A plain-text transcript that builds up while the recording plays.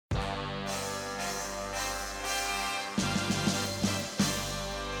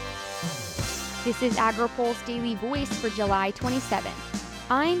This is AgriPulse Daily Voice for July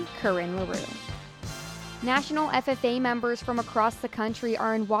 27th. I'm Corinne LaRue. National FFA members from across the country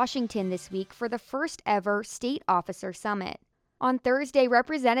are in Washington this week for the first ever State Officer Summit. On Thursday,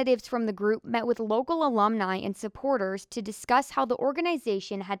 representatives from the group met with local alumni and supporters to discuss how the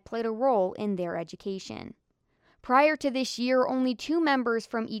organization had played a role in their education. Prior to this year, only 2 members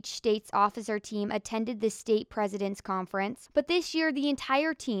from each state's officer team attended the state president's conference, but this year the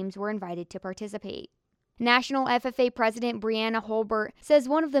entire teams were invited to participate. National FFA President Brianna Holbert says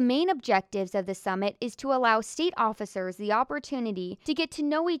one of the main objectives of the summit is to allow state officers the opportunity to get to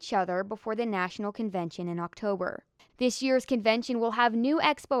know each other before the national convention in October. This year's convention will have new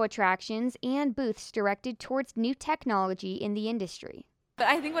expo attractions and booths directed towards new technology in the industry. But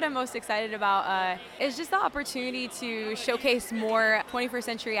I think what I'm most excited about is just the opportunity to showcase more 21st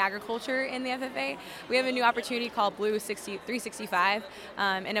century agriculture in the FFA. We have a new opportunity called Blue 365,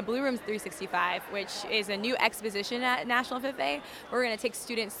 and a Blue Room 365, which is a new exposition at National FFA. We're going to take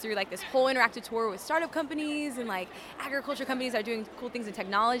students through like this whole interactive tour with startup companies and like agriculture companies that are doing cool things in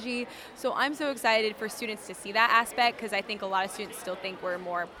technology. So I'm so excited for students to see that aspect, because I think a lot of students still think we're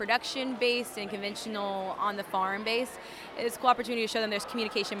more production-based and conventional on the farm base. It's a cool opportunity to show them there's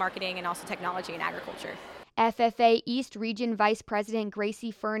communication, marketing, and also technology and agriculture. FFA East Region Vice President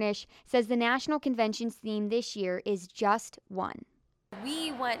Gracie Furnish says the National Convention's theme this year is just one.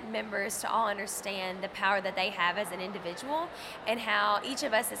 We want members to all understand the power that they have as an individual, and how each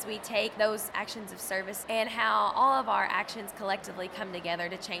of us, as we take those actions of service, and how all of our actions collectively come together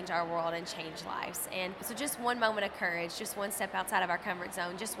to change our world and change lives. And so just one moment of courage, just one step outside of our comfort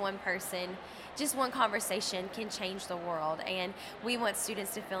zone, just one person, just one conversation can change the world. And we want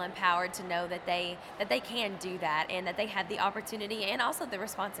students to feel empowered to know that they can do that, and that they have the opportunity and also the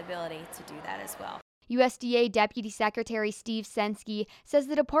responsibility to do that as well. USDA Deputy Secretary Steve Sensky says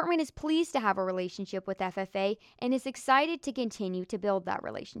the department is pleased to have a relationship with FFA and is excited to continue to build that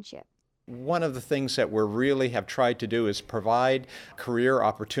relationship. One of the things that we really have tried to do is provide career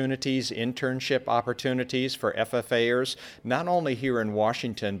opportunities, internship opportunities for FFAers, not only here in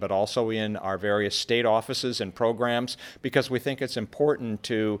Washington, but also in our various state offices and programs, because we think it's important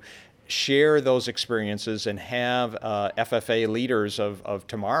to share those experiences and have FFA leaders of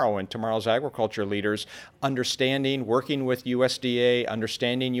tomorrow and tomorrow's agriculture leaders understanding, working with USDA,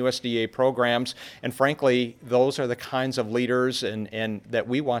 understanding USDA programs, and frankly, those are the kinds of leaders and that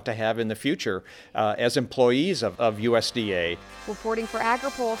we want to have in the future as employees of USDA. Reporting for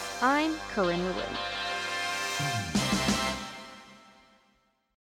AgriPulse, I'm Corinne LaRue.